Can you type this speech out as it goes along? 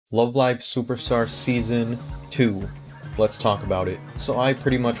Love Live Superstar Season 2. Let's talk about it. So I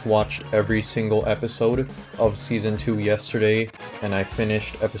pretty much watched every single episode of Season 2 yesterday, and I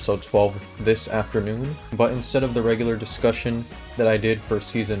finished episode 12 this afternoon. But instead of the regular discussion that I did for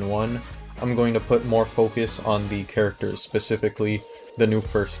Season 1, I'm going to put more focus on the characters, specifically the new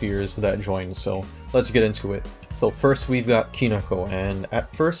first years that joined, so let's get into it. So first we've got Kinako, and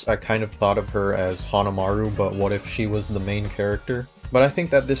at first I kind of thought of her as Hanamaru, but what if she was the main character? But I think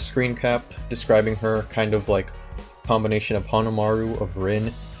that this screen cap describing her kind of like combination of Hanamaru, of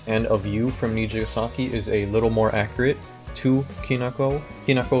Rin, and of Yu from Nijigasaki is a little more accurate to Kinako.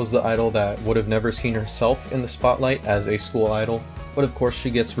 Kinako is the idol that would have never seen herself in the spotlight as a school idol, but of course she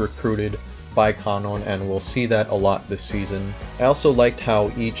gets recruited by Kanon, and we'll see that a lot this season. I also liked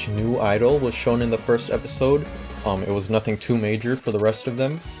how each new idol was shown in the first episode. It was nothing too major for the rest of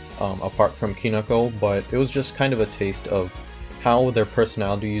them, apart from Kinako, but it was just kind of a taste of how their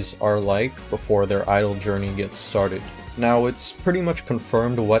personalities are like before their idol journey gets started. Now it's pretty much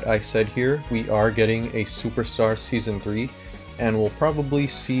confirmed what I said here. We are getting a Superstar Season 3, and we'll probably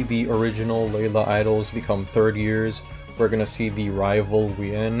see the original Liella idols become third years. We're gonna see the rival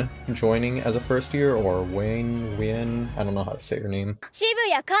Wien joining as a first year, or Wien, I don't know how to say her name.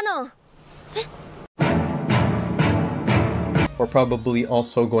 LeGM Kanon. We're probably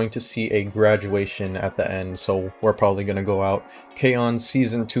also going to see a graduation at the end, so we're probably gonna go out Kaon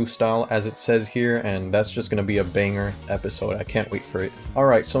Season 2 style as it says here, and that's just gonna be a banger episode. I can't wait for it.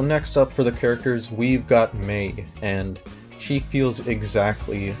 Alright, so next up for the characters, we've got Mei, and she feels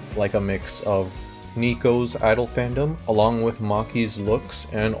exactly like a mix of Nico's idol fandom, along with Maki's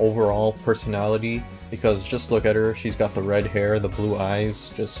looks and overall personality, because just look at her, she's got the red hair, the blue eyes,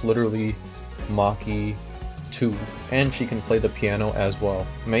 just literally Maki 2, and she can play the piano as well.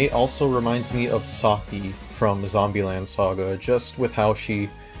 Mei also reminds me of Saki from Zombieland Saga, just with how she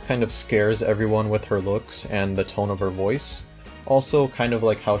kind of scares everyone with her looks and the tone of her voice. Also kind of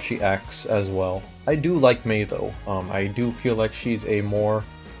like how she acts as well. I do like Mei though. I do feel like she's a more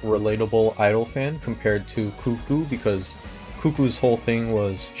relatable idol fan compared to Cuckoo, because Cuckoo's whole thing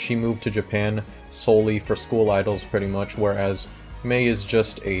was she moved to Japan solely for school idols pretty much, whereas Mei is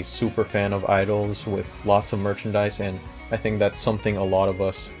just a super fan of idols with lots of merchandise, and I think that's something a lot of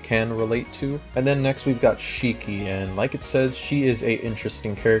us can relate to. And then next we've got Shiki, and like it says, she is a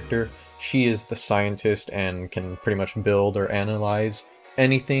interesting character. She is the scientist and can pretty much build or analyze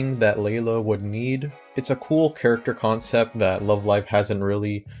anything that Liella would need. It's a cool character concept that Love Live hasn't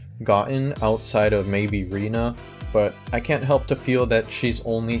really gotten outside of maybe Rina, but I can't help to feel that she's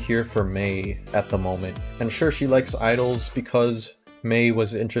only here for Mei at the moment. And sure, she likes idols because Mei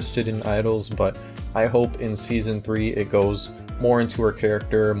was interested in idols, but I hope in Season 3 it goes more into her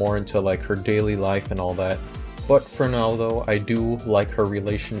character, more into like her daily life and all that. But for now though, I do like her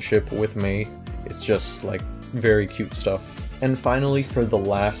relationship with Mei. It's just like very cute stuff. And finally, for the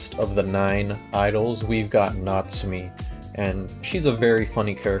last of the 9 idols, we've got Natsumi, and she's a very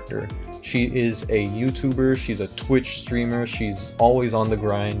funny character. She is a YouTuber, she's a Twitch streamer, she's always on the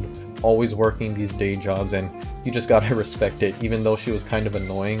grind, always working these day jobs, and you just gotta respect it, even though she was kind of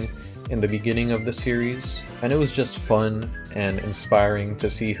annoying in the beginning of the series. And it was just fun and inspiring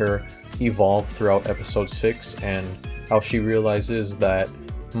to see her evolve throughout episode 6, and how she realizes that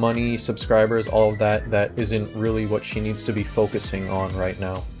money, subscribers, all of that isn't really what she needs to be focusing on right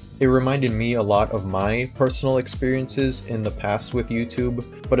now. It reminded me a lot of my personal experiences in the past with YouTube,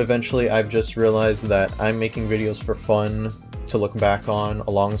 but eventually I've just realized that I'm making videos for fun, to look back on,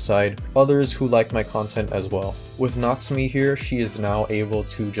 alongside others who like my content as well. With Natsumi here, she is now able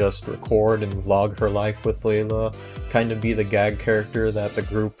to just record and vlog her life with Liella, kind of be the gag character that the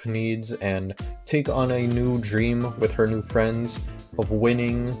group needs, and take on a new dream with her new friends of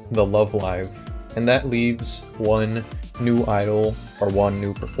winning the Love Live. And that leaves one new idol, or one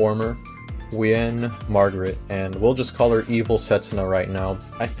new performer, Wien Margaret, and we'll just call her Evil Setsuna right now.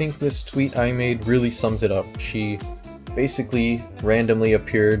 I think this tweet I made really sums it up. She basically randomly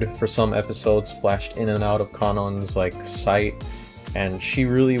appeared for some episodes, flashed in and out of Kanon's like sight, and she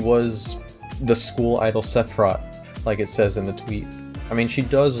really was the school idol Sephiroth, like it says in the tweet. I mean, she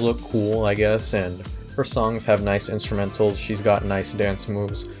does look cool, I guess, and her songs have nice instrumentals, she's got nice dance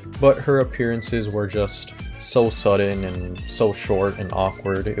moves, but her appearances were just so sudden and so short and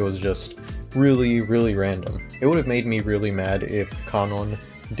awkward. It was just really, really random. It would have made me really mad if Kanon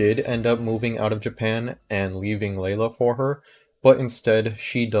did end up moving out of Japan and leaving Liella for her, but instead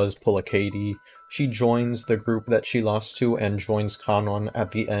she does pull a Katie. she joins the group that she lost to and joins Kanon at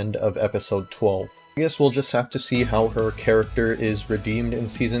the end of episode 12. I guess we'll just have to see how her character is redeemed in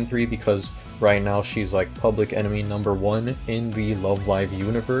Season 3, because right now she's like public enemy number 1 in the Love Live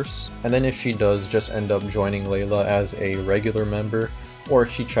universe. And then if she does just end up joining Liella as a regular member, or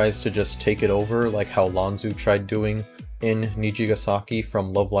if she tries to just take it over like how Lonzu tried doing in Nijigasaki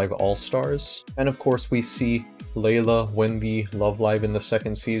from Love Live All-Stars. And of course we see Liella win the Love Live in the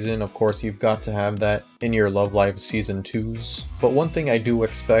second season. Of course, you've got to have that in your Love Live Season 2s. But one thing I do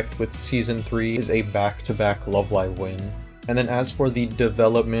expect with Season 3 is a back-to-back Love Live win. And then as for the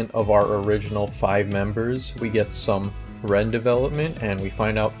development of our original 5 members, we get some Ren development, and we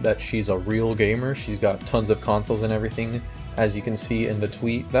find out that she's a real gamer. She's got tons of consoles and everything, as you can see in the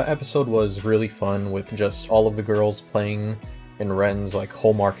tweet. That episode was really fun with just all of the girls playing in Ren's like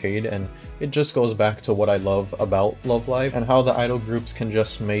home arcade, and it just goes back to what I love about Love Live and how the idol groups can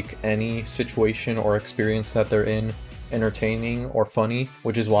just make any situation or experience that they're in entertaining or funny,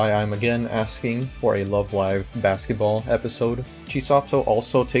 which is why I'm again asking for a Love Live basketball episode. Chisato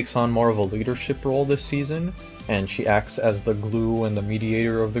also takes on more of a leadership role this season, and she acts as the glue and the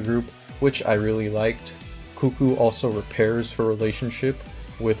mediator of the group, which I really liked. Cuckoo also repairs her relationship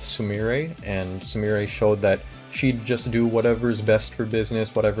with Sumire, and Sumire showed that she'd just do whatever's best for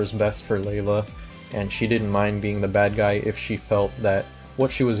business, whatever's best for Liella, and she didn't mind being the bad guy if she felt that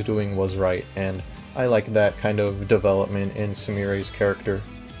what she was doing was right, and I like that kind of development in Sumire's character.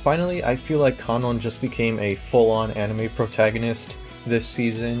 Finally, I feel like Kanon just became a full-on anime protagonist this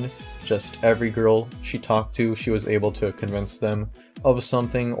season. Just every girl she talked to, she was able to convince them of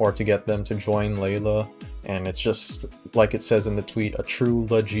something or to get them to join Liella, and it's just, like it says in the tweet, a true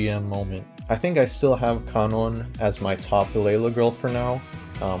LeGM moment. I think I still have Kanon as my top Liella girl for now,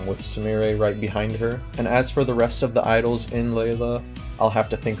 with Sumire right behind her. And as for the rest of the idols in Liella, I'll have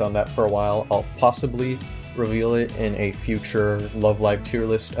to think on that for a while. I'll possibly reveal it in a future Love Live tier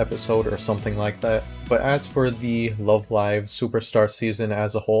list episode or something like that. But as for the Love Live Superstar season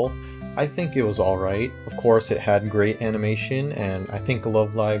as a whole, I think it was alright. Of course, it had great animation, and I think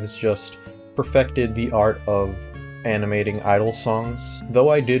Love Live's just perfected the art of animating idol songs. Though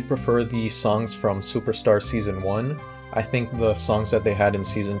I did prefer the songs from Superstar Season 1, I think the songs that they had in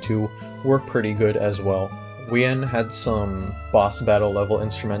Season 2 were pretty good as well. Wien had some boss battle level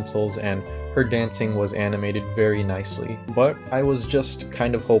instrumentals, and her dancing was animated very nicely. But I was just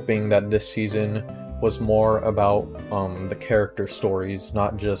kind of hoping that this season was more about the character stories,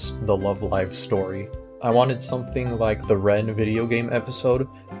 not just the Love Live story. I wanted something like the Ren video game episode,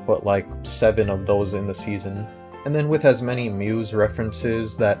 but like 7 of those in the season. And then with as many Muse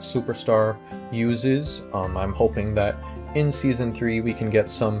references that Superstar uses, I'm hoping that in Season 3 we can get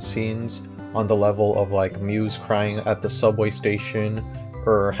some scenes on the level of like Muse crying at the subway station,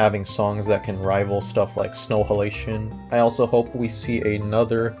 or having songs that can rival stuff like Snow Halation. I also hope we see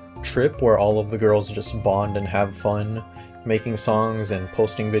another trip where all of the girls just bond and have fun, making songs and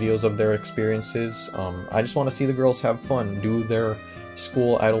posting videos of their experiences. I just want to see the girls have fun, do their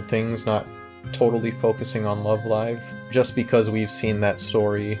school idol things, not totally focusing on Love Live, just because we've seen that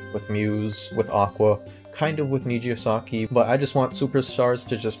story with Muse, with Aqua, kind of with Nijigasaki, but I just want Superstars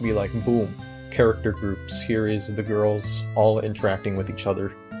to just be like, boom, character groups, here is the girls all interacting with each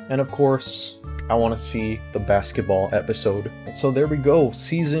other. And of course, I want to see the basketball episode. So there we go,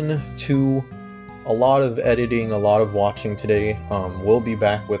 Season 2. A lot of editing, a lot of watching today. We'll be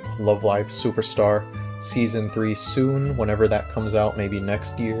back with Love Live Superstar Season 3 soon, whenever that comes out, maybe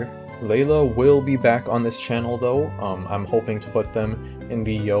next year. Liella will be back on this channel though. I'm hoping to put them in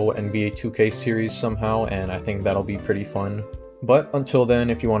the Yo NBA 2K series somehow, and I think that'll be pretty fun. But until then,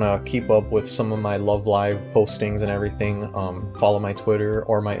 if you want to keep up with some of my Love Live postings and everything, follow my Twitter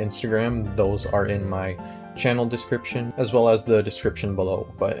or my Instagram. Those are in my channel description, as well as the description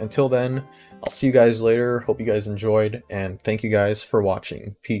below. But until then, I'll see you guys later. Hope you guys enjoyed, and thank you guys for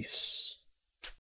watching. Peace.